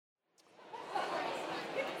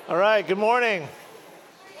All right, good morning.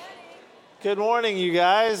 Good morning, you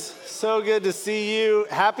guys. So good to see you.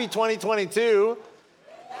 Happy 2022.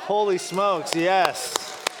 Holy smokes, yes.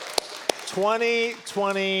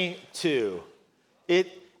 2022.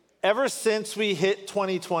 Ever since we hit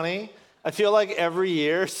 2020, I feel like every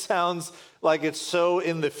year sounds like it's so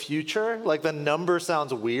in the future. Like the number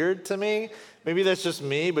sounds weird to me. Maybe that's just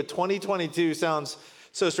me, but 2022 sounds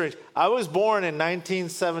so strange. I was born in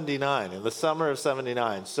 1979, in the summer of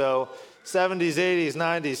 79. So 70s, 80s,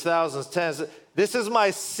 90s, thousands, tens. This is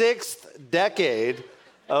my sixth decade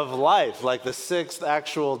of life, like the sixth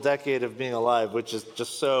actual decade of being alive, which is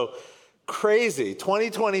just so crazy.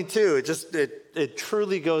 2022, it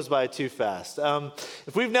truly goes by too fast.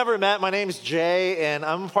 If we've never met, my name is Jay, and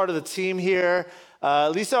I'm part of the team here.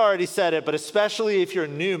 Lisa already said it, but especially if you're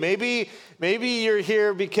new, maybe you're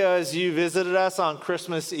here because you visited us on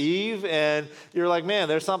Christmas Eve and you're like, man,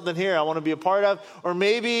 there's something here I want to be a part of. Or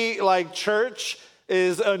maybe like church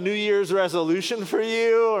is a New Year's resolution for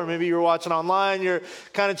you, or maybe you're watching online, you're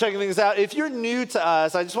kind of checking things out. If you're new to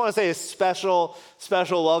us, I just want to say a special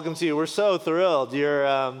welcome to you. We're so thrilled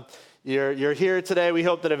you're here today. We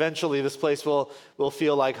hope that eventually this place will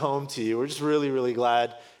feel like home to you. We're just really, really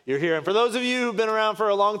glad you're here. And for those of you who've been around for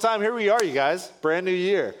a long time, here we are, you guys. Brand new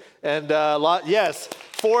year. And yes,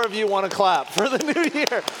 4 of you want to clap for the new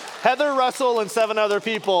year. Heather Russell and 7 other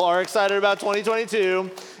people are excited about 2022.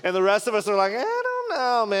 And the rest of us are like, I don't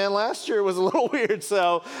know, man. Last year was a little weird,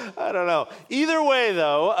 so I don't know. Either way,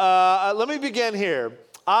 though, let me begin here.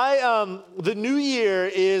 The new year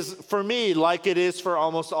is, for me, like it is for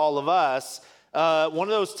almost all of us, one of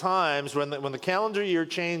those times when the calendar year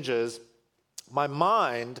changes, my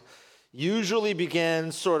mind usually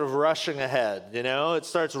begins sort of rushing ahead, It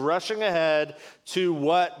starts rushing ahead to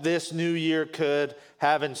what this new year could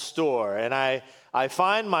have in store. And I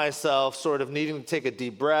find myself sort of needing to take a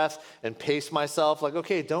deep breath and pace myself like,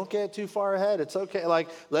 okay, don't get too far ahead. It's okay. Like,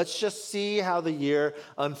 let's just see how the year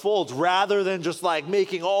unfolds rather than just like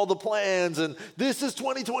making all the plans and this is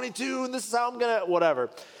 2022 and this is how I'm going to, whatever.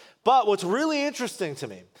 But what's really interesting to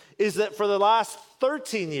me is that for the last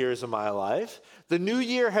 13 years of my life, the new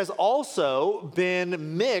year has also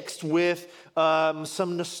been mixed with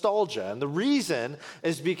some nostalgia. And the reason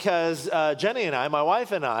is because Jenny and I, my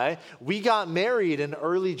wife and I, we got married in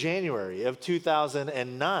early January of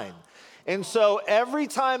 2009. And so every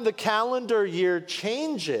time the calendar year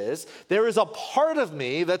changes, there is a part of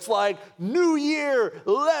me that's like, new year,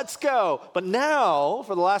 let's go. But now,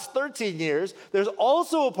 for the last 13 years, there's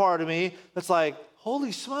also a part of me that's like,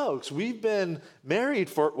 holy smokes, we've been married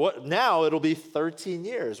for what? Now it'll be 13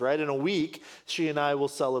 years, right? In a week, she and I will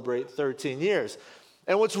celebrate 13 years.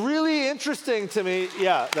 And what's really interesting to me,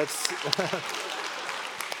 that's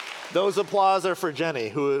those applause are for Jenny,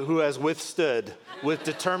 who has withstood with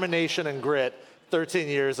determination and grit 13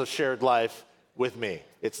 years of shared life with me.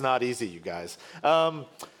 It's not easy, you guys.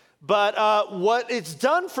 But what it's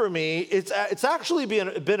done for me, it's actually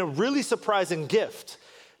been a really surprising gift,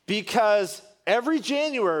 because every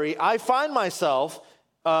January, I find myself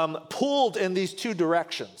pulled in these two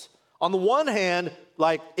directions. On the one hand,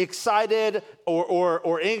 like excited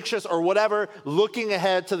or anxious or whatever, looking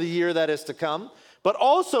ahead to the year that is to come. But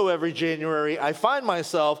also every January, I find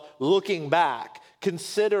myself looking back,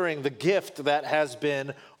 considering the gift that has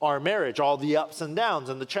been our marriage, all the ups and downs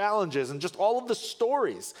and the challenges and just all of the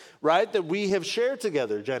stories, right, that we have shared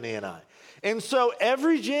together, Jenny and I. And so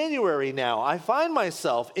every January now, I find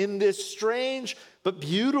myself in this strange but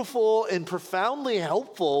beautiful and profoundly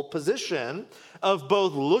helpful position of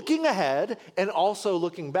both looking ahead and also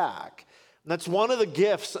looking back. And that's one of the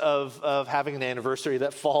gifts of having an anniversary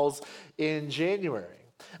that falls in January.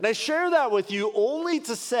 And I share that with you only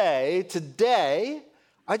to say today,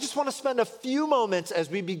 I just want to spend a few moments as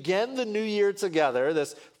we begin the new year together,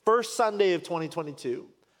 this first Sunday of 2022.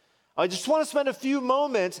 I just want to spend a few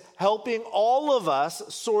moments helping all of us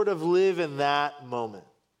sort of live in that moment.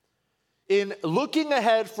 In looking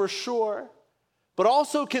ahead for sure, but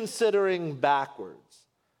also considering backwards.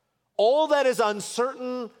 All that is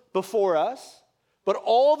uncertain before us, but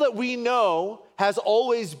all that we know has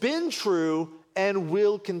always been true and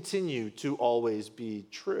will continue to always be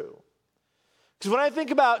true. Because when I think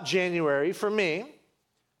about January, for me,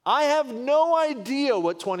 I have no idea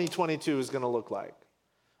what 2022 is going to look like.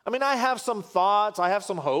 I mean, I have some thoughts, I have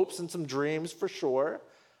some hopes and some dreams for sure.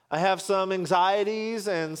 I have some anxieties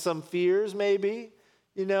and some fears maybe,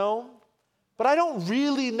 but I don't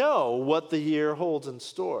really know what the year holds in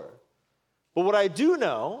store. But what I do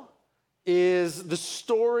know is the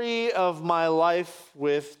story of my life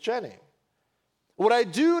with Jenny. What I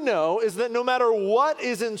do know is that no matter what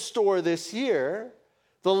is in store this year,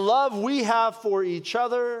 the love we have for each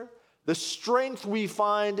other, the strength we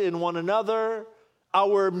find in one another,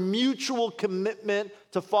 our mutual commitment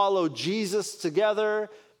to follow Jesus together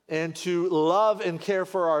and to love and care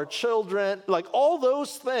for our children, like all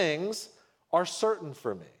those things are certain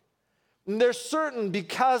for me. And they're certain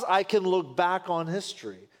because I can look back on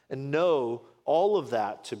history and know all of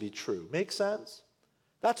that to be true. Make sense?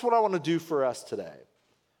 That's what I want to do for us today.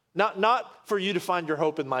 Not for you to find your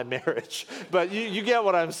hope in my marriage, but you get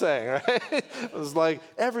what I'm saying, right? It was like,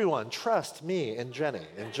 everyone, trust me and Jenny.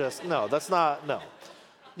 And just, no.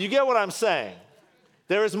 You get what I'm saying.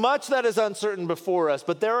 There is much that is uncertain before us,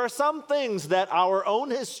 but there are some things that our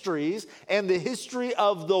own histories and the history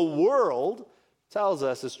of the world tells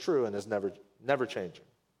us is true and is never changing.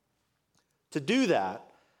 To do that,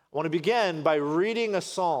 I want to begin by reading a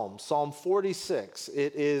psalm, Psalm 46.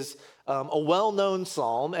 It is a well-known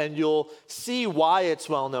psalm, and you'll see why it's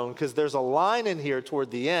well-known, because there's a line in here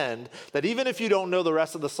toward the end that even if you don't know the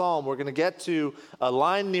rest of the psalm, we're going to get to a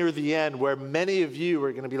line near the end where many of you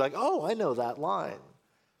are going to be like, oh, I know that line.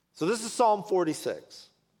 So this is Psalm 46.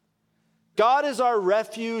 God is our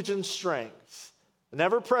refuge and strength, an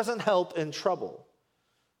ever-present help in trouble.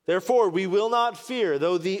 Therefore, we will not fear,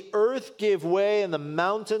 though the earth give way and the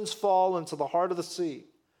mountains fall into the heart of the sea,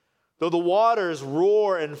 though the waters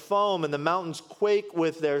roar and foam and the mountains quake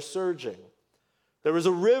with their surging. There is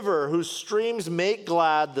a river whose streams make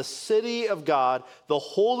glad the city of God, the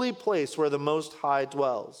holy place where the Most High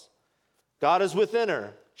dwells. God is within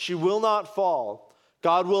her. She will not fall.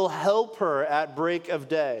 God will help her at break of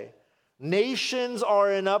day. Nations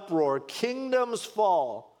are in uproar. Kingdoms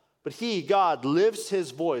fall. But he, God, lifts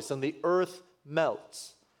his voice and the earth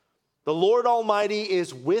melts. The Lord Almighty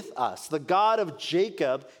is with us. The God of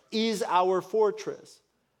Jacob is our fortress.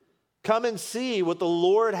 Come and see what the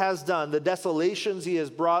Lord has done, the desolations he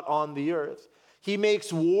has brought on the earth. He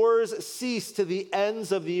makes wars cease to the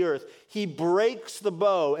ends of the earth. He breaks the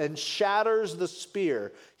bow and shatters the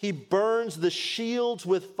spear. He burns the shields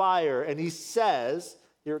with fire. And he says,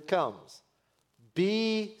 here it comes,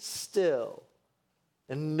 be still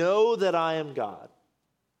and know that I am God.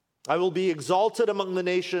 I will be exalted among the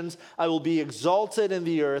nations. I will be exalted in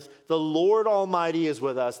the earth. The Lord Almighty is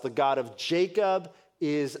with us. The God of Jacob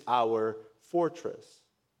is our fortress.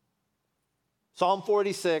 Psalm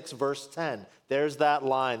 46, verse 10. There's that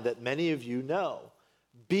line that many of you know.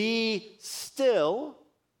 Be still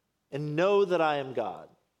and know that I am God.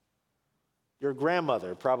 Your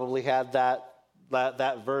grandmother probably had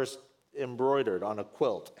that verse embroidered on a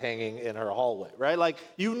quilt hanging in her hallway, right? Like,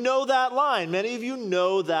 you know that line. Many of you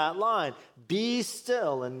know that line. Be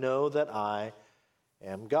still and know that I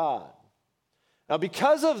am God. Now,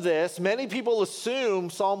 because of this, many people assume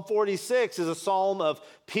Psalm 46 is a psalm of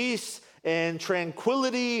peace and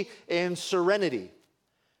tranquility and serenity.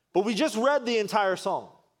 But we just read the entire psalm.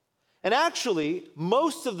 And actually,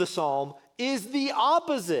 most of the psalm is the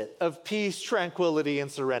opposite of peace, tranquility,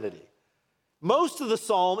 and serenity. Most of the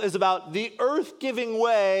psalm is about the earth giving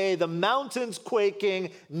way, the mountains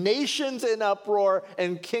quaking, nations in uproar,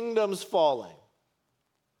 and kingdoms falling.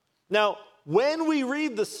 Now, when we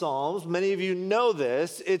read the Psalms, many of you know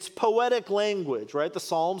this, it's poetic language, right? The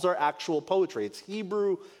Psalms are actual poetry. It's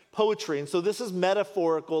Hebrew poetry, and so this is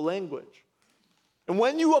metaphorical language. And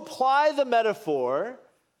when you apply the metaphor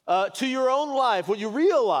to your own life, what you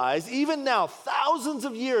realize, even now, thousands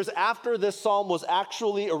of years after this psalm was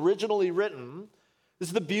actually originally written, this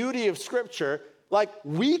is the beauty of Scripture, like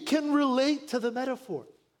we can relate to the metaphor.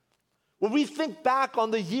 When we think back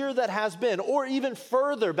on the year that has been, or even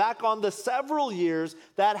further back on the several years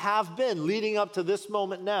that have been leading up to this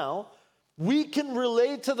moment now, we can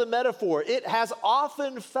relate to the metaphor. It has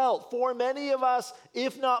often felt for many of us,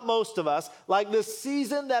 if not most of us, like the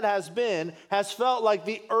season that has felt like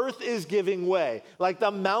the earth is giving way, like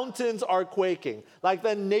the mountains are quaking, like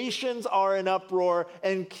the nations are in uproar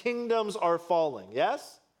and kingdoms are falling.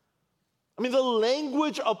 Yes? I mean, the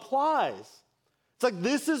language applies. It's like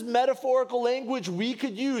this is metaphorical language we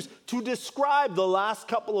could use to describe the last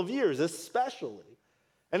couple of years, especially.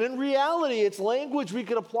 And in reality, it's language we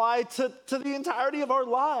could apply to the entirety of our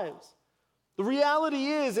lives. The reality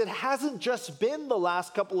is, it hasn't just been the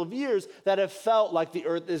last couple of years that have felt like the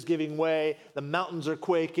earth is giving way, the mountains are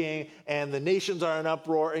quaking, and the nations are in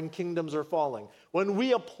uproar, and kingdoms are falling. When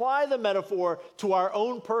we apply the metaphor to our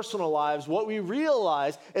own personal lives, what we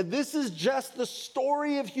realize, and this is just the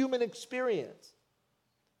story of human experience,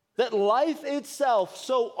 that life itself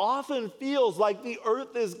so often feels like the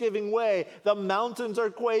earth is giving way, the mountains are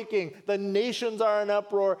quaking, the nations are in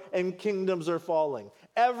uproar, and kingdoms are falling.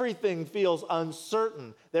 Everything feels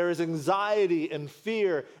uncertain. There is anxiety and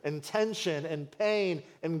fear and tension and pain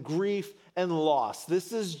and grief and loss.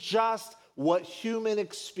 This is just what human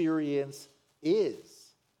experience is.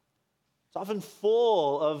 It's often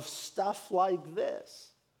full of stuff like this,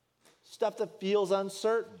 stuff that feels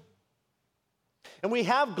uncertain. And we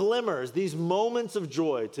have glimmers, these moments of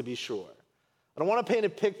joy, to be sure. I don't want to paint a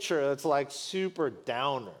picture that's like super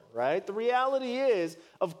downer, right? The reality is,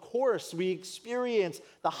 of course, we experience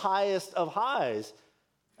the highest of highs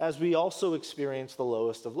as we also experience the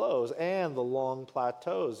lowest of lows and the long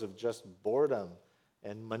plateaus of just boredom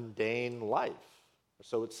and mundane life, or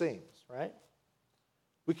so it seems, right?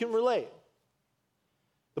 We can relate.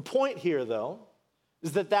 The point here, though,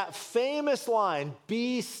 is that famous line,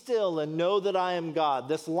 "Be still and know that I am God,"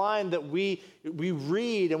 this line that we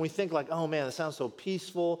read and we think like, oh man, that sounds so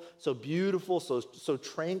peaceful, so beautiful, so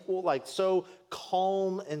tranquil, like so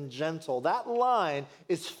calm and gentle. That line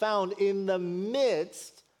is found in the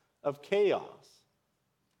midst of chaos.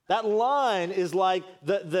 That line is like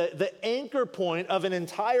the anchor point of an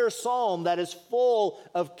entire psalm that is full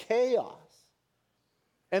of chaos.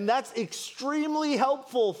 And that's extremely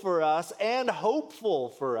helpful for us and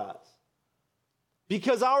hopeful for us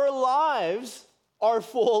because our lives are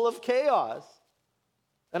full of chaos.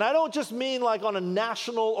 And I don't just mean like on a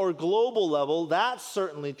national or global level, that's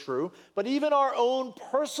certainly true, but even our own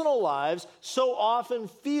personal lives so often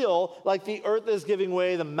feel like the earth is giving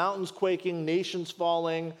way, the mountains quaking, nations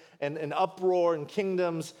falling, and an uproar and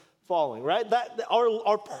kingdoms falling, right?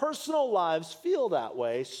 Our personal lives feel that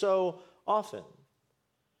way so often.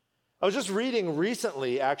 I was just reading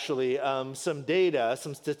recently, actually, some data,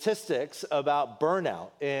 some statistics about burnout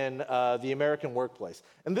in the American workplace.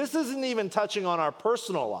 And this isn't even touching on our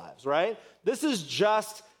personal lives, right? This is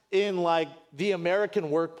just in like the American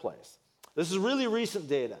workplace. This is really recent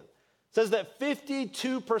data. It says that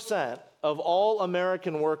 52% of all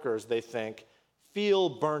American workers, they think, feel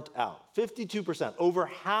burnt out. 52%. Over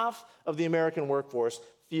half of the American workforce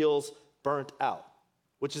feels burnt out,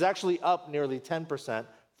 which is actually up nearly 10%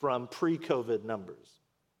 from pre-COVID numbers.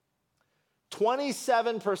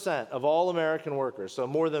 27% of all American workers, so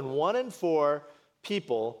more than 1 in 4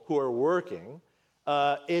 people who are working,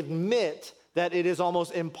 admit that it is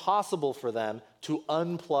almost impossible for them to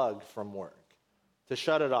unplug from work, to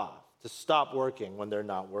shut it off, to stop working when they're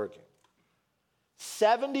not working.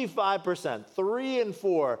 75%, 3 in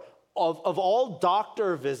 4 of all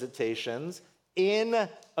doctor visitations in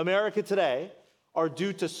America today are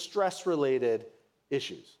due to stress-related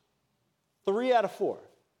issues. 3 out of 4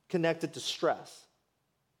 connected to stress.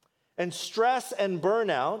 And stress and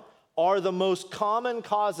burnout are the most common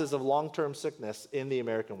causes of long-term sickness in the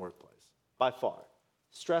American workplace, by far.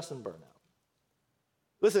 Stress and burnout.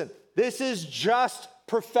 Listen, this is just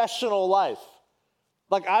professional life.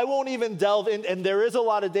 Like, I won't even delve in, and there is a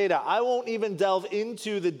lot of data. I won't even delve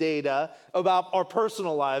into the data about our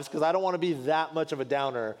personal lives because I don't want to be that much of a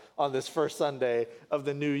downer on this first Sunday of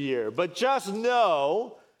the new year. But just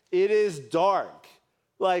know it is dark.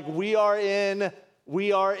 Like, we are in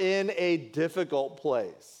a difficult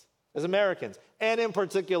place as Americans, and in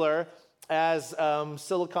particular as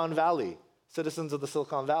Silicon Valley, citizens of the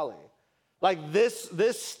Silicon Valley. Like this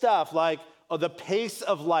stuff, like the pace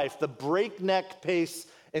of life, the breakneck pace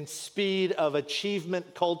and speed of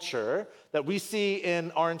achievement culture that we see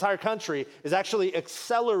in our entire country is actually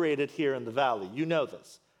accelerated here in the Valley. You know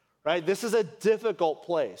this, right? This is a difficult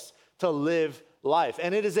place to live life.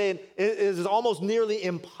 And it is almost nearly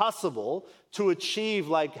impossible to achieve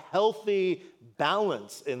like healthy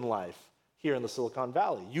balance in life here in the Silicon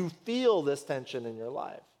Valley. You feel this tension in your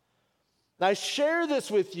life. And I share this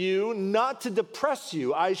with you not to depress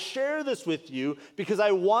you. I share this with you because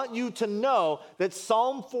I want you to know that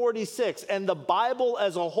Psalm 46 and the Bible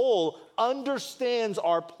as a whole understands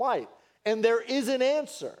our plight. And there is an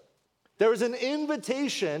answer. There is an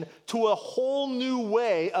invitation to a whole new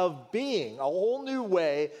way of being, a whole new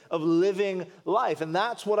way of living life. And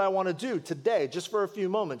that's what I want to do today, just for a few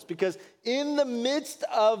moments. Because in the midst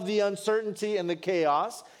of the uncertainty and the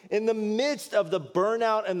chaos, in the midst of the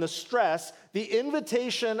burnout and the stress, the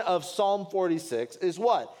invitation of Psalm 46 is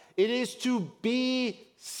what? It is to be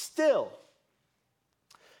still.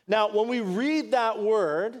 Now, when we read that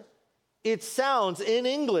word, it sounds, in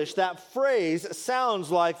English, that phrase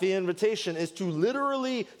sounds like the invitation is to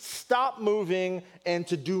literally stop moving and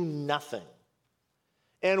to do nothing.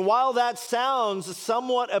 And while that sounds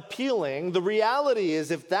somewhat appealing, the reality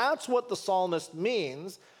is if that's what the psalmist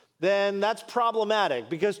means, then that's problematic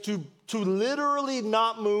because to literally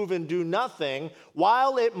not move and do nothing,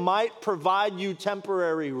 while it might provide you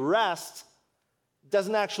temporary rest,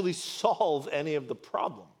 doesn't actually solve any of the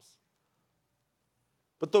problems.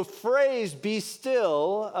 But the phrase, be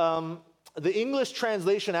still, the English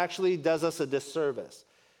translation actually does us a disservice.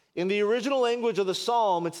 In the original language of the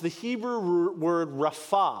psalm, it's the Hebrew word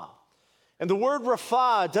rapha. And the word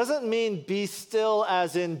rapha doesn't mean be still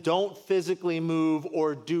as in don't physically move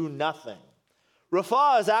or do nothing.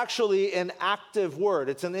 Rapha is actually an active word.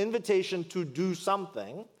 It's an invitation to do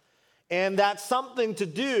something. And that something to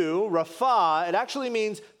do, rapha, it actually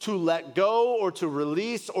means to let go or to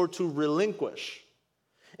release or to relinquish.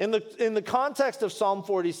 In the context of Psalm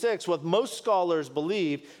 46, what most scholars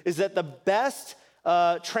believe is that the best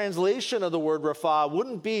translation of the word rapha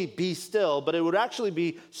wouldn't be still, but it would actually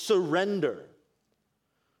be surrender.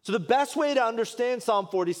 So the best way to understand Psalm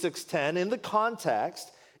 46:10 in the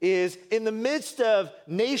context is in the midst of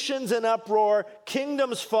nations in uproar,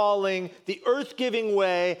 kingdoms falling, the earth giving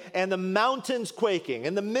way, and the mountains quaking.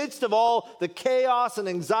 In the midst of all the chaos and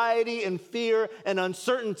anxiety and fear and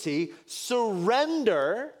uncertainty,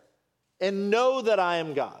 surrender and know that I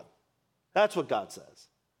am God. That's what God says.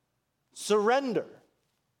 Surrender.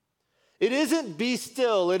 It isn't be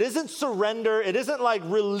still. It isn't surrender. It isn't like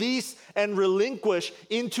release and relinquish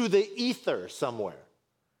into the ether somewhere.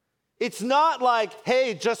 It's not like,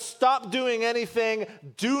 hey, just stop doing anything,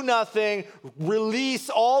 do nothing, release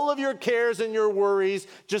all of your cares and your worries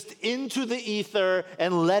just into the ether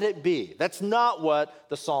and let it be. That's not what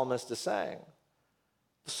the psalmist is saying.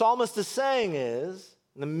 The psalmist is saying is,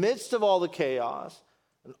 in the midst of all the chaos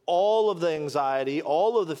and all of the anxiety,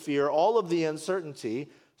 all of the fear, all of the uncertainty,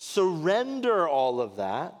 surrender all of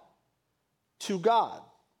that to God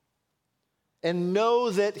and know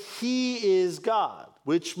that He is God.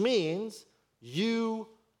 Which means you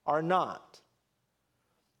are not.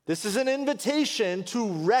 This is an invitation to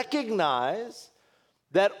recognize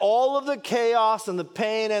that all of the chaos and the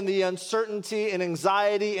pain and the uncertainty and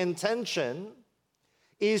anxiety and tension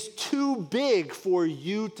is too big for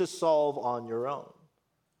you to solve on your own.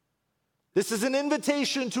 This is an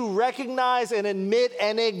invitation to recognize and admit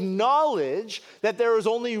and acknowledge that there is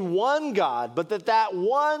only one God, but that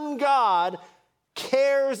one God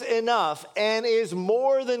cares enough and is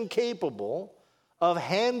more than capable of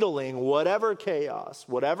handling whatever chaos,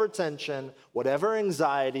 whatever tension, whatever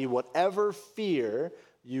anxiety, whatever fear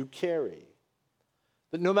you carry.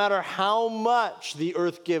 That no matter how much the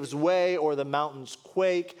earth gives way or the mountains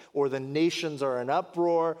quake or the nations are in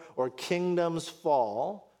uproar or kingdoms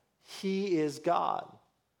fall, He is God.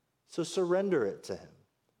 So surrender it to Him.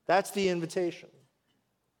 That's the invitation.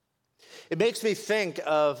 It makes me think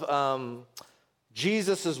of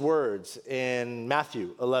Jesus' words in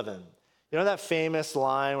Matthew 11. You know that famous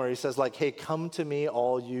line where He says, like, hey, come to me,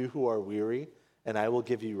 all you who are weary, and I will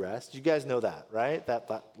give you rest. You guys know that, right? That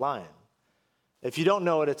line. If you don't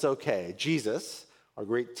know it, it's okay. Jesus, our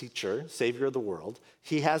great teacher, Savior of the world,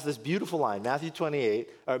 He has this beautiful line, Matthew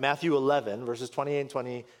 11, verses 28 and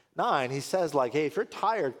 29. He says, like, hey, if you're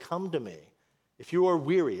tired, come to me. If you are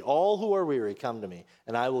weary, all who are weary, come to me,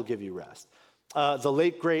 and I will give you rest. The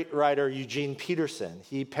late, great writer Eugene Peterson,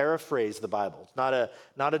 he paraphrased the Bible. It's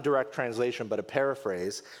not a direct translation, but a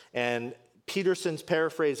paraphrase. And Peterson's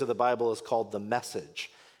paraphrase of the Bible is called The Message.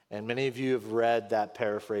 And many of you have read that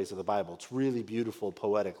paraphrase of the Bible. It's really beautiful,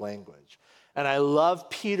 poetic language. And I love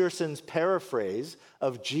Peterson's paraphrase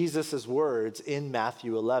of Jesus' words in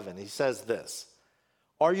Matthew 11. He says this,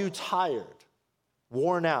 are you tired,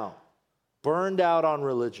 worn out, burned out on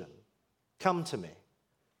religion? Come to me.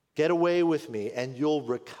 Get away with me and you'll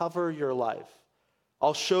recover your life.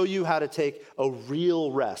 I'll show you how to take a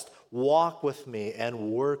real rest. Walk with me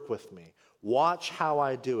and work with me. Watch how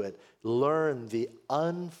I do it. Learn the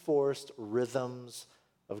unforced rhythms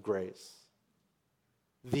of grace.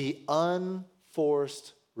 The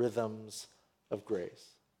unforced rhythms of grace.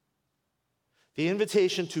 The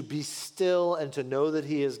invitation to be still and to know that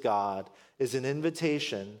He is God is an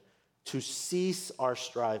invitation to cease our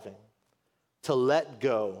striving, to let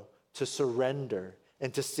go, to surrender,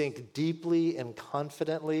 and to sink deeply and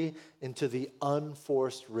confidently into the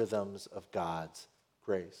unforced rhythms of God's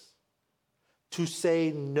grace. To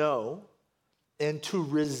say no and to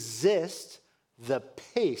resist the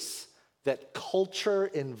pace that culture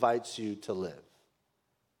invites you to live.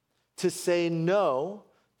 To say no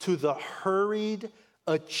to the hurried,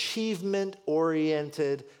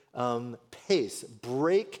 achievement-oriented pace,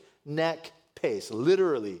 breakneck pace,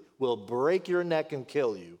 literally will break your neck and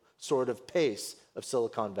kill you, sort of pace of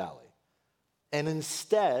Silicon Valley. And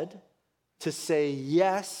instead, to say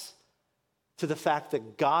yes to the fact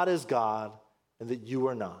that God is God and that you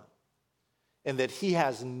are not. And that He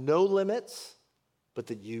has no limits, but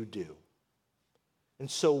that you do. And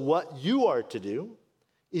so what you are to do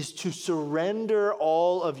is to surrender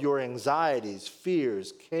all of your anxieties,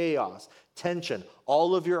 fears, chaos, tension,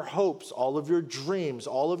 all of your hopes, all of your dreams,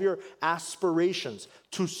 all of your aspirations,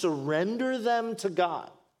 to surrender them to God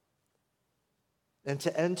and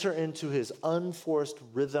to enter into his unforced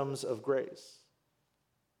rhythms of grace.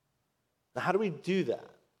 Now, how do we do that?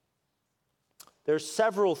 There's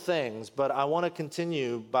several things, but I want to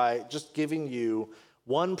continue by just giving you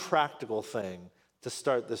one practical thing to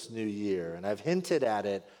start this new year, and I've hinted at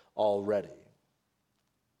it already.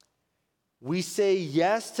 We say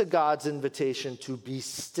yes to God's invitation to be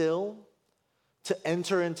still, to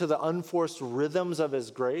enter into the unforced rhythms of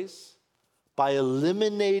his grace by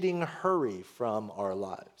eliminating hurry from our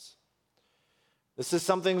lives. This is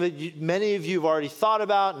something that many of you have already thought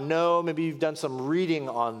about, know, maybe you've done some reading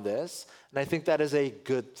on this, and I think that is a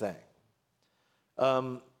good thing.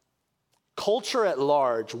 Culture at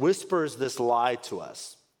large whispers this lie to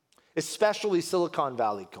us, especially Silicon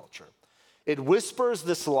Valley culture. It whispers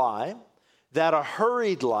this lie that a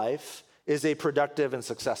hurried life is a productive and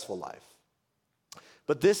successful life.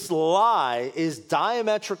 But this lie is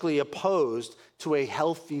diametrically opposed to a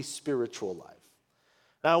healthy spiritual life.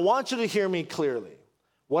 Now, I want you to hear me clearly.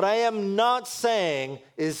 What I am not saying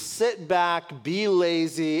is sit back, be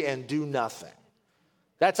lazy, and do nothing.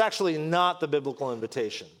 That's actually not the biblical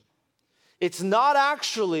invitation. It's not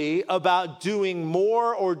actually about doing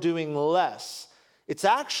more or doing less. It's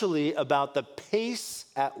actually about the pace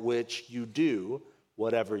at which you do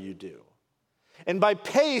whatever you do. And by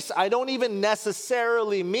pace, I don't even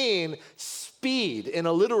necessarily mean speed in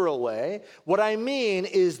a literal way. What I mean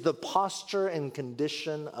is the posture and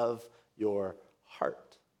condition of your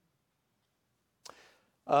heart.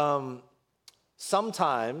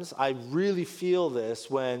 Sometimes I really feel this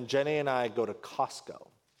when Jenny and I go to Costco.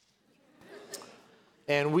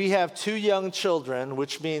 And we have 2 young children,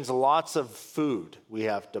 which means lots of food we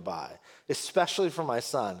have to buy, especially for my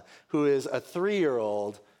son, who is a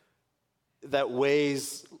 3-year-old that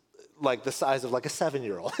weighs like the size of like a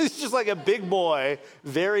 7-year-old. He's just like a big boy,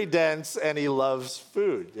 very dense, and he loves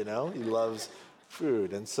food, you know? He loves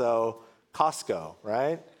food. And so Costco,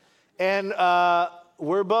 right? And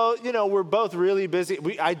we're both really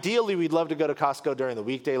busy. Ideally, we'd love to go to Costco during the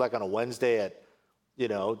weekday, like on a Wednesday at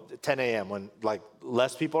 10 a.m. when like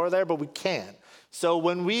less people are there, but we can't. So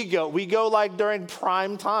when we go like during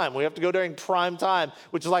prime time. We have to go during prime time,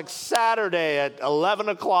 which is like Saturday at 11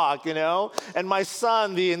 o'clock, And my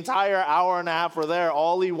son, the entire hour and a half we're there,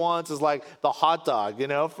 all he wants is like the hot dog, he's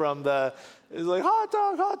like,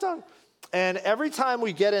 hot dog. And every time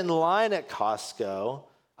we get in line at Costco,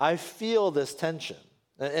 I feel this tension.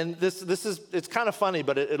 And it's kind of funny,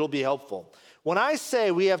 but it'll be helpful. When I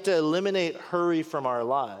say we have to eliminate hurry from our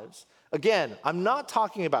lives, again, I'm not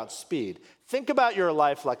talking about speed. Think about your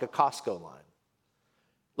life like a Costco line.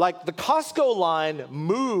 Like the Costco line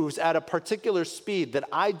moves at a particular speed that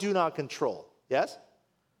I do not control, yes?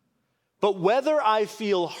 But whether I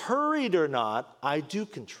feel hurried or not, I do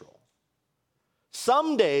control.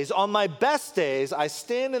 Some days, on my best days, I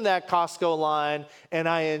stand in that Costco line and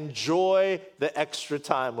I enjoy the extra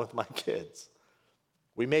time with my kids.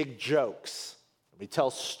 We make jokes, we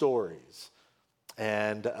tell stories,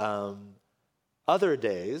 and other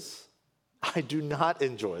days, I do not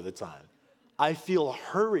enjoy the time. I feel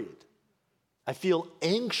hurried. I feel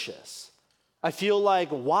anxious. I feel like,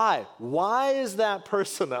 why? Why is that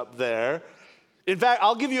person up there? In fact,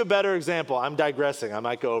 I'll give you a better example. I'm digressing. I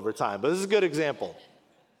might go over time, but this is a good example.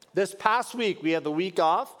 This past week, we had the week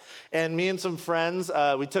off, and me and some friends,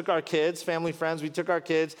 we took our kids, family friends, we took our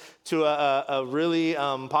kids to a really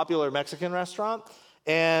popular Mexican restaurant.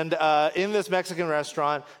 And in this Mexican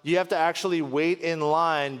restaurant, you have to actually wait in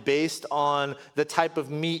line based on the type of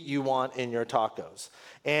meat you want in your tacos.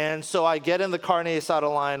 And so I get in the carne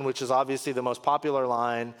asada line, which is obviously the most popular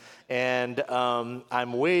line, and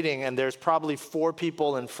I'm waiting, and there's probably 4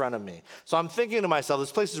 people in front of me. So I'm thinking to myself,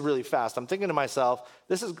 this place is really fast. I'm thinking to myself,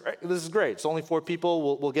 this is great. It's only 4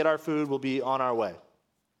 people. We'll get our food. We'll be on our way.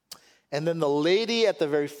 And then the lady at the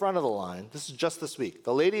very front of the line, this is just this week,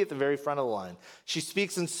 the lady at the very front of the line, she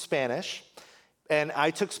speaks in Spanish. And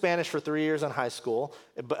I took Spanish for 3 years in high school,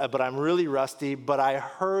 but I'm really rusty. But I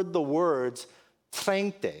heard the words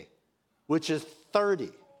treinta, which is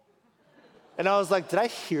 30. And I was like, did I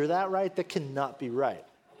hear that right? That cannot be right.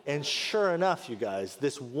 And sure enough, you guys,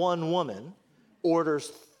 this one woman orders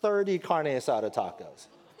 30 carne asada tacos.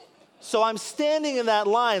 So I'm standing in that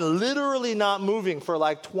line, literally not moving for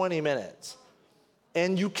like 20 minutes.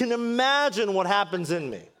 And you can imagine what happens in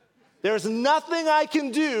me. There's nothing I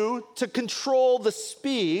can do to control the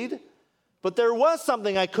speed, but there was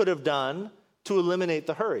something I could have done to eliminate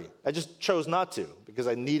the hurry. I just chose not to because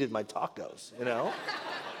I needed my tacos,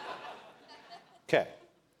 Okay.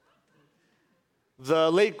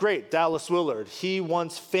 The late, great Dallas Willard, he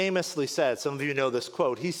once famously said, some of you know this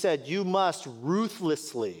quote, he said, "You must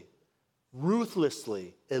ruthlessly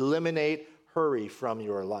eliminate hurry from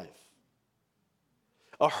your life."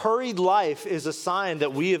 A hurried life is a sign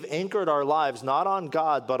that we have anchored our lives not on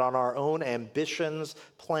God, but on our own ambitions,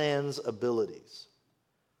 plans, abilities.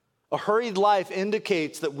 A hurried life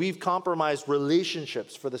indicates that we've compromised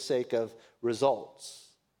relationships for the sake of results.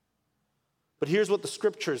 But here's what the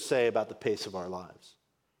scriptures say about the pace of our lives.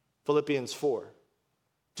 Philippians 4.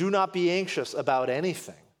 "Do not be anxious about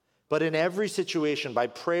anything, but in every situation, by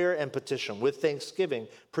prayer and petition, with thanksgiving,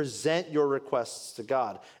 present your requests to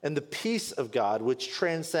God. And the peace of God, which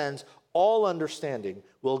transcends all understanding,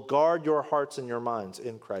 will guard your hearts and your minds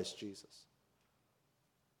in Christ Jesus."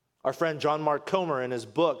 Our friend John Mark Comer, in his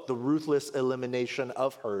book, The Ruthless Elimination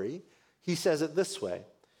of Hurry, he says it this way: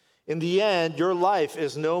 "In the end, your life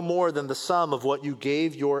is no more than the sum of what you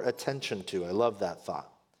gave your attention to." I love that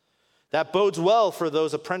thought. That bodes well for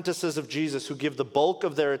those apprentices of Jesus who give the bulk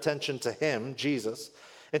of their attention to him, Jesus,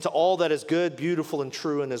 and to all that is good, beautiful, and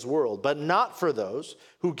true in his world, but not for those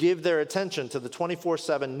who give their attention to the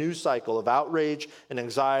 24/7 news cycle of outrage and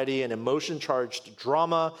anxiety and emotion-charged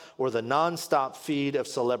drama, or the nonstop feed of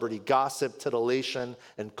celebrity gossip, titillation,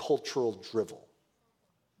 and cultural drivel.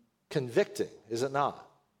 Convicting, is it not?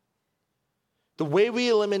 The way we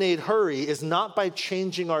eliminate hurry is not by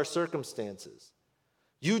changing our circumstances.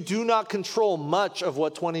 You do not control much of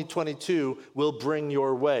what 2022 will bring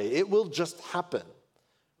your way. It will just happen.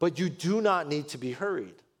 But you do not need to be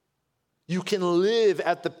hurried. You can live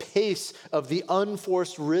at the pace of the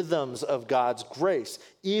unforced rhythms of God's grace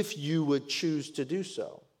if you would choose to do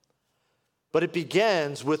so. But it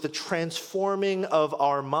begins with the transforming of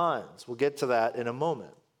our minds. We'll get to that in a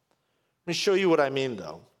moment. Let me show you what I mean,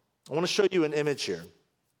 though. I want to show you an image here.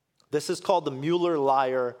 This is called the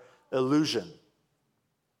Mueller-Lyer illusion.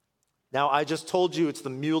 Now, I just told you it's the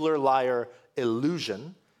Mueller-Lyer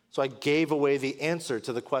illusion, so I gave away the answer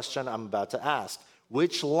to the question I'm about to ask.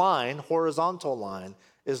 Which line, horizontal line,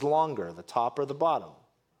 is longer, the top or the bottom?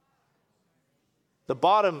 The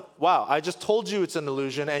bottom. Wow, I just told you it's an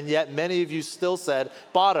illusion, and yet many of you still said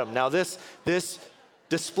bottom. Now, this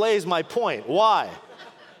displays my point. Why?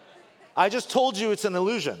 I just told you it's an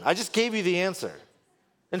illusion. I just gave you the answer.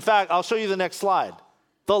 In fact, I'll show you the next slide.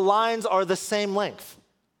 The lines are the same length.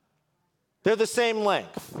 They're the same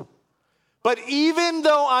length. But even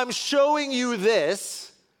though I'm showing you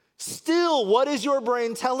this, still, what is your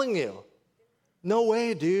brain telling you? No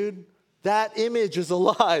way, dude. That image is a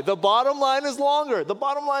lie. The bottom line is longer. The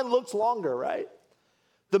bottom line looks longer, right?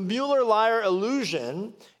 The Mueller-Lyer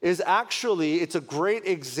illusion is actually, it's a great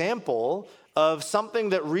example of something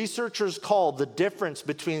that researchers call the difference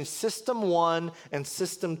between system 1 and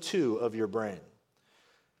system 2 of your brain.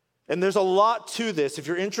 And there's a lot to this. If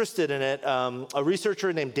you're interested in it, a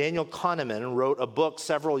researcher named Daniel Kahneman wrote a book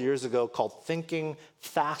several years ago called Thinking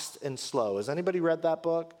Fast and Slow. Has anybody read that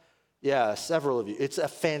book? Yeah, several of you. It's a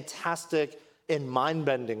fantastic and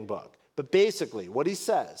mind-bending book. But basically, what he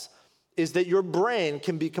says is that your brain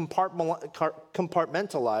can be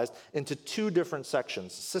compartmentalized into two different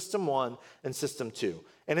sections, system 1 and system 2.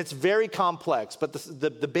 And it's very complex, but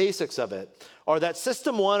the basics of it are that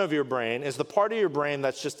system 1 of your brain is the part of your brain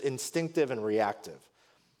that's just instinctive and reactive.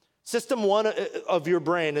 System 1 of your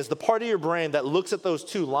brain is the part of your brain that looks at those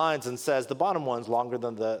two lines and says, the bottom one's longer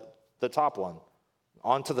than the top one.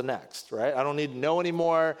 On to the next, right? I don't need to know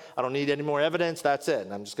anymore. I don't need any more evidence. That's it.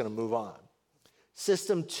 And I'm just going to move on.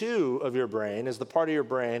 System 2 of your brain is the part of your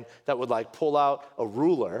brain that would pull out a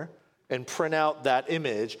ruler and print out that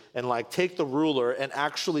image and take the ruler and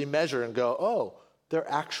actually measure and go, oh, they're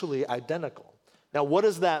actually identical. Now, what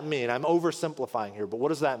does that mean? I'm oversimplifying here, but what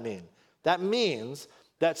does that mean? That means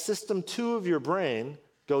that system 2 of your brain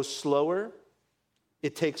goes slower,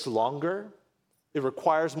 it takes longer, it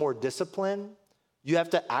requires more discipline. You have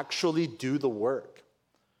to actually do the work.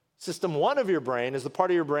 System 1 of your brain is the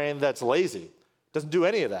part of your brain that's lazy. Doesn't do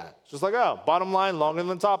any of that. It's just bottom line longer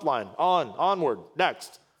than top line. Onward,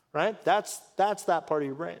 next, right? That's that part of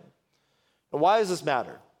your brain. And why does this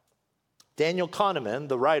matter? Daniel Kahneman,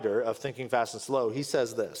 the writer of Thinking Fast and Slow, he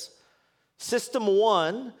says this: System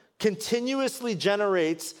 1 continuously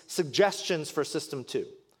generates suggestions for System 2.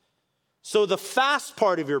 So the fast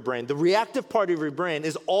part of your brain, the reactive part of your brain,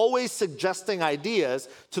 is always suggesting ideas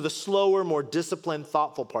to the slower, more disciplined,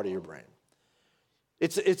 thoughtful part of your brain.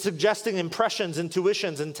 It's suggesting impressions,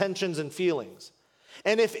 intuitions, intentions, and feelings.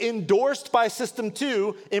 And if endorsed by system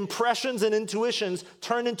 2, impressions and intuitions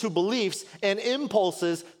turn into beliefs and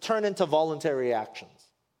impulses turn into voluntary actions.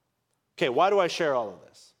 Okay, why do I share all of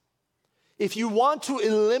this? If you want to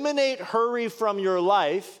eliminate hurry from your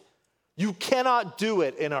life, you cannot do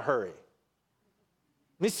it in a hurry.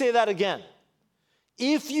 Let me say that again.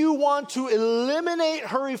 If you want to eliminate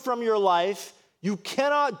hurry from your life, you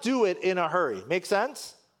cannot do it in a hurry. Make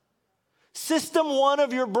sense? System 1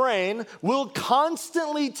 of your brain will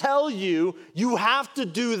constantly tell you, you have to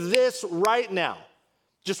do this right now.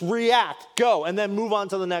 Just react, go, and then move on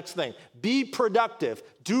to the next thing. Be productive,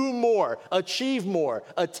 do more, achieve more,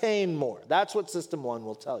 attain more. That's what system 1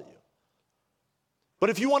 will tell you. But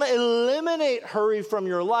if you want to eliminate hurry from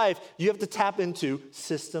your life, you have to tap into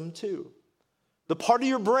system 2. The part of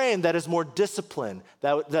your brain that is more disciplined,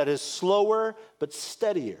 that is slower but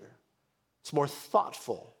steadier. It's more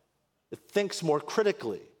thoughtful. It thinks more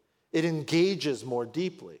critically. It engages more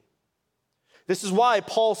deeply. This is why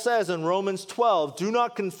Paul says in Romans 12, do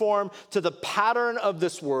not conform to the pattern of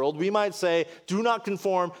this world. We might say, do not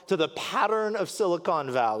conform to the pattern of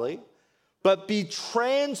Silicon Valley, but be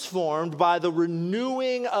transformed by the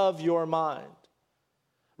renewing of your mind.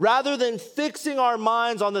 Rather than fixing our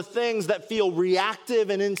minds on the things that feel reactive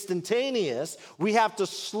and instantaneous, we have to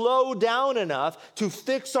slow down enough to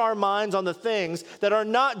fix our minds on the things that are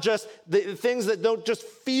not just the things that don't just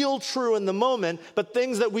feel true in the moment, but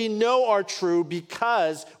things that we know are true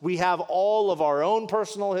because we have all of our own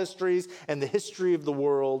personal histories and the history of the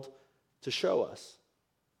world to show us.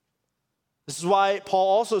 This is why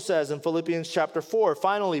Paul also says in Philippians chapter 4,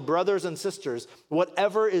 finally, brothers and sisters,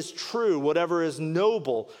 whatever is true, whatever is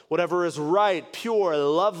noble, whatever is right, pure,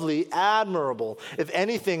 lovely, admirable, if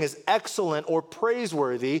anything is excellent or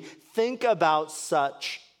praiseworthy, think about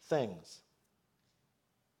such things.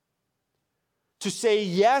 To say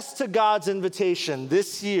yes to God's invitation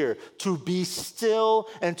this year to be still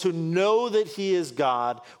and to know that He is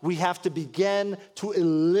God, we have to begin to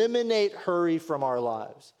eliminate hurry from our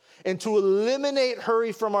lives. And to eliminate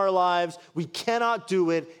hurry from our lives, we cannot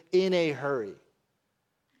do it in a hurry.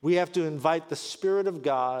 We have to invite the Spirit of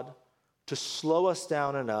God to slow us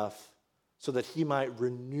down enough so that He might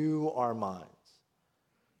renew our minds.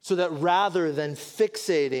 So that rather than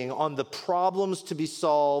fixating on the problems to be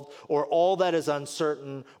solved or all that is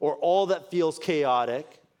uncertain or all that feels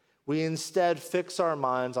chaotic, we instead fix our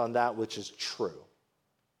minds on that which is true,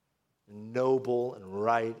 and noble and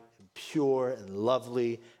right and pure and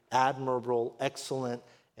lovely, admirable, excellent,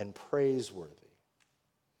 and praiseworthy.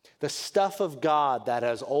 The stuff of God that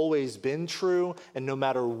has always been true, and no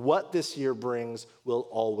matter what this year brings, will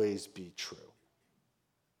always be true.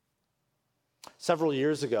 Several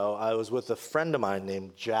years ago, I was with a friend of mine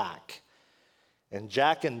named Jack. And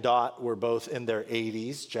Jack and Dot were both in their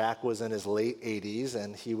 80s. Jack was in his late 80s,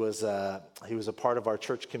 and he was a part of our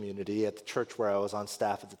church community at the church where I was on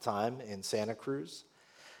staff at the time in Santa Cruz.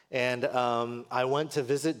 And I went to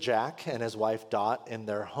visit Jack and his wife Dot in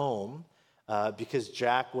their home because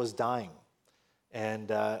Jack was dying.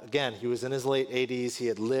 And again, he was in his late 80s. He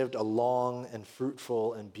had lived a long and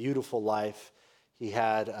fruitful and beautiful life. He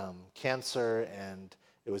had cancer, and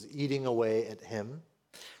it was eating away at him.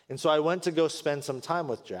 And so I went to go spend some time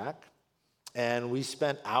with Jack, and we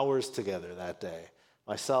spent hours together that day.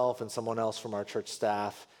 Myself and someone else from our church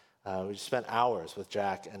staff, we spent hours with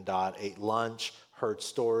Jack and Dot, ate lunch, heard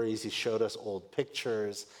stories. He showed us old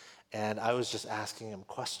pictures, and I was just asking him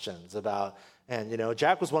questions about, and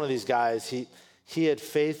Jack was one of these guys, he had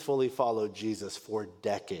faithfully followed Jesus for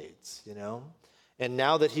decades, and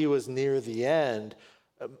now that he was near the end,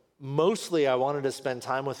 mostly I wanted to spend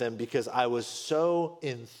time with him because I was so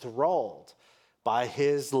enthralled by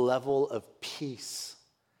his level of peace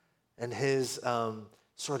and his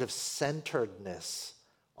sort of centeredness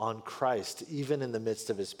on Christ, even in the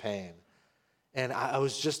midst of his pain. And I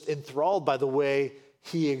was just enthralled by the way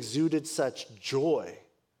he exuded such joy,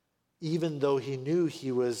 even though he knew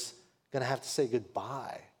he was going to have to say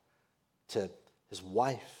goodbye to his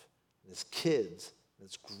wife and his kids and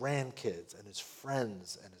his grandkids and his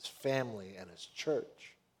friends and his family and his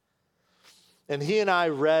church. And he and I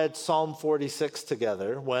read Psalm 46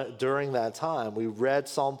 together during that time. We read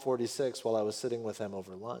Psalm 46 while I was sitting with him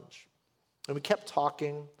over lunch. And we kept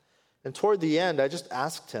talking. And toward the end, I just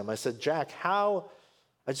asked him, I said, Jack, I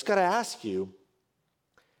just got to ask you,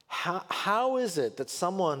 how is it that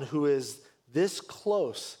someone who is this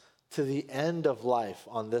close to the end of life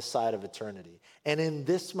on this side of eternity and in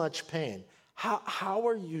this much pain, how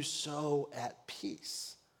are you so at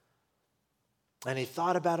peace? And he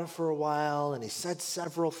thought about it for a while, and he said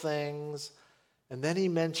several things, and then he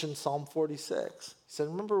mentioned Psalm 46. He He said,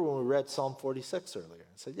 remember when we read Psalm 46 earlier?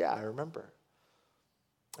 I said, yeah, I remember.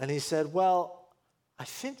 And he said, well, I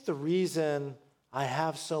think the reason I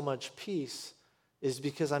have so much peace is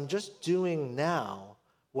because I'm just doing now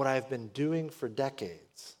what I've been doing for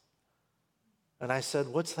decades. And I said,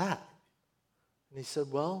 what's that? And he said,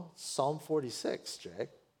 well, Psalm 46, Jay. I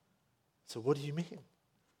said, what do you mean?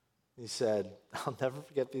 He said, I'll never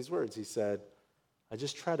forget these words. He said, I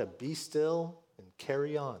just try to be still and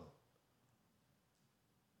carry on.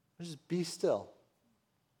 Just be still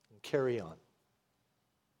and carry on.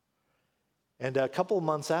 And a couple of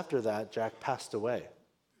months after that, Jack passed away.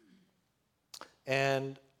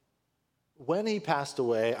 And when he passed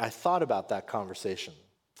away, I thought about that conversation.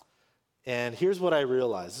 And here's what I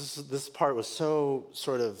realized. This part was so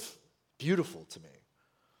sort of beautiful to me.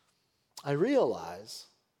 I realized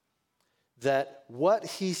that what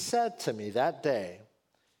he said to me that day,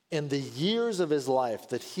 in the years of his life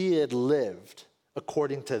that he had lived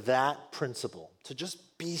according to that principle, to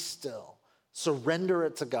just be still, surrender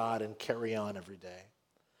it to God and carry on every day,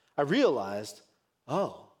 I realized,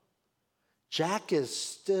 oh, Jack is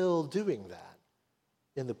still doing that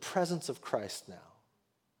in the presence of Christ now.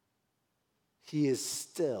 He is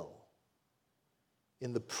still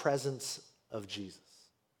in the presence of Jesus,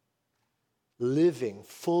 living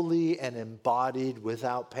fully and embodied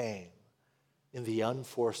without pain in the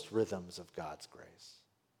unforced rhythms of God's grace.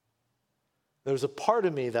 There was a part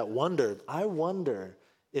of me that wondered, I wonder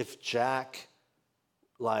if Jack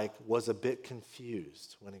was a bit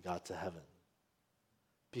confused when he got to heaven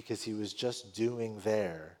because he was just doing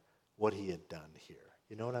there what he had done here.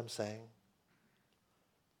 You know what I'm saying?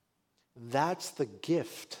 That's the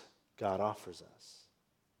gift God offers us.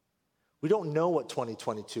 We don't know what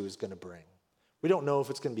 2022 is going to bring. We don't know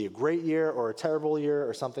if it's going to be a great year or a terrible year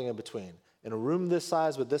or something in between. In a room this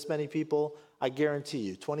size with this many people, I guarantee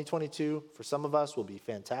you, 2022 for some of us will be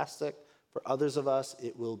fantastic. For others of us,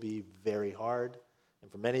 it will be very hard.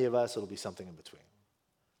 And for many of us, it'll be something in between.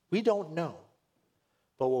 We don't know.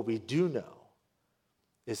 But what we do know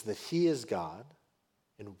is that he is God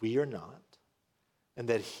and we are not, and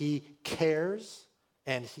that he cares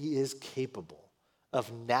and he is capable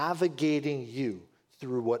of navigating you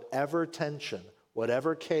through whatever tension,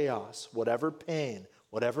 whatever chaos, whatever pain,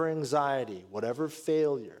 whatever anxiety, whatever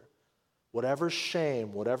failure, whatever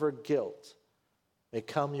shame, whatever guilt may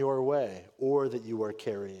come your way or that you are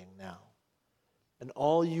carrying now. And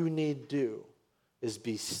all you need do is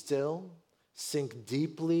be still, sink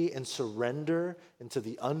deeply, and surrender into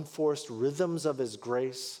the unforced rhythms of his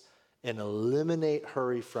grace and eliminate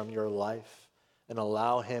hurry from your life and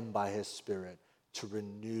allow him by his Spirit to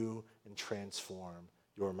renew and transform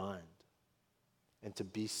your mind and to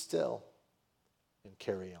be still and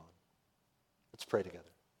carry on. Let's pray together.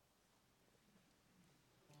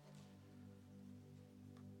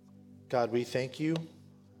 God, we thank you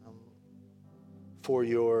for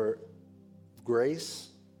your grace,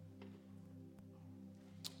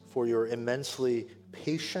 for your immensely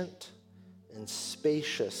patient and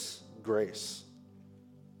spacious grace,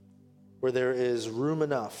 where there is room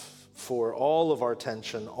enough for all of our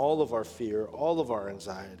tension, all of our fear, all of our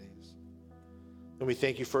anxieties. And we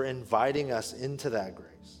thank you for inviting us into that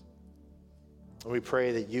grace. And we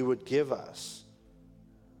pray that you would give us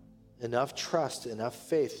enough trust, enough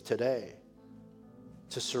faith today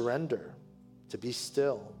to surrender, to be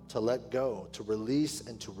still, to let go, to release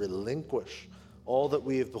and to relinquish all that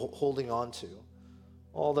we have been holding on to,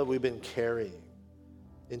 all that we've been carrying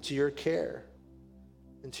into your care,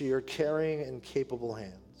 into your caring and capable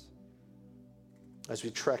hands as we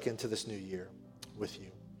trek into this new year with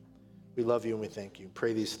you. We love you and we thank you.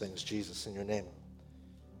 Pray these things, Jesus, in your name.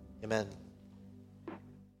 Amen.